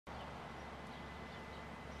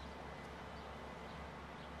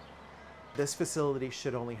This facility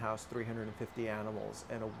should only house 350 animals,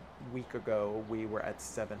 and a week ago we were at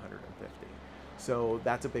 750. So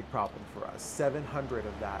that's a big problem for us. 700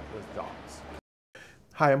 of that was dogs.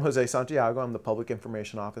 Hi, I'm Jose Santiago. I'm the Public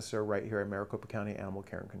Information Officer right here at Maricopa County Animal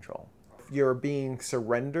Care and Control. If you're being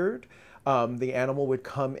surrendered, the animal would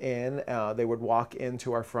come in, they would walk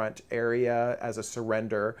into our front area as a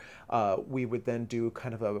surrender. We would then do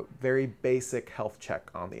kind of a very basic health check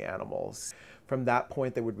on the animals. From that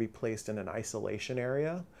point, they would be placed in an isolation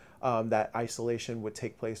area. That isolation would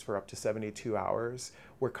take place for up to 72 hours.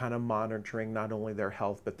 We're kind of monitoring not only their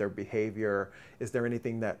health, but their behavior. Is there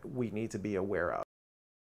anything that we need to be aware of?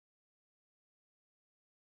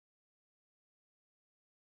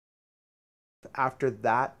 After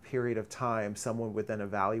that period of time, someone would then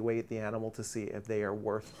evaluate the animal to see if they are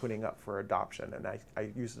worth putting up for adoption. And I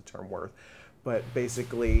use the term worth, but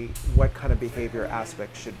basically what kind of behavior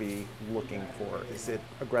aspects should be looking for. Is it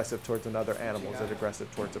aggressive towards another animal? Is it aggressive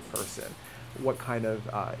towards a person? What kind of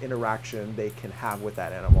interaction they can have with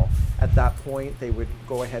that animal. At that point, they would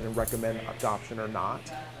go ahead and recommend adoption or not.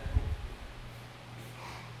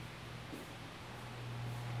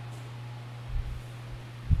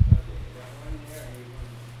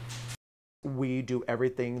 We do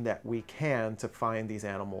everything that we can to find these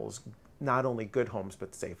animals not only good homes,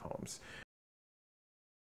 but safe homes.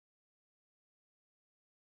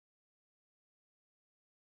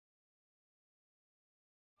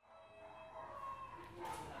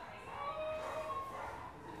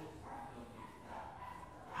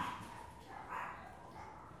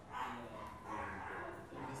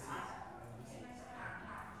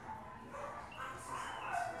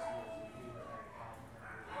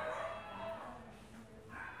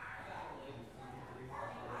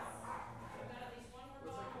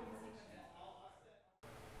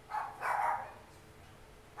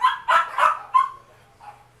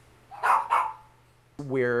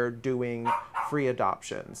 We're doing free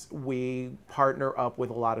adoptions. We partner up with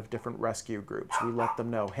a lot of different rescue groups. We let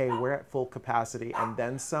them know, hey, we're at full capacity and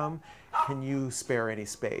then some. Can you spare any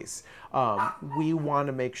space? We want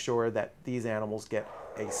to make sure that these animals get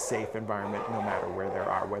a safe environment no matter where they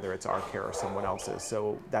are, whether it's our care or someone else's.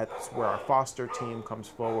 So that's where our foster team comes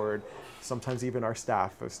forward. Sometimes even our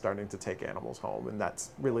staff is starting to take animals home, and that's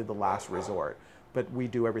really the last resort. But we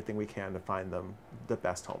do everything we can to find them the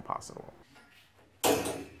best home possible.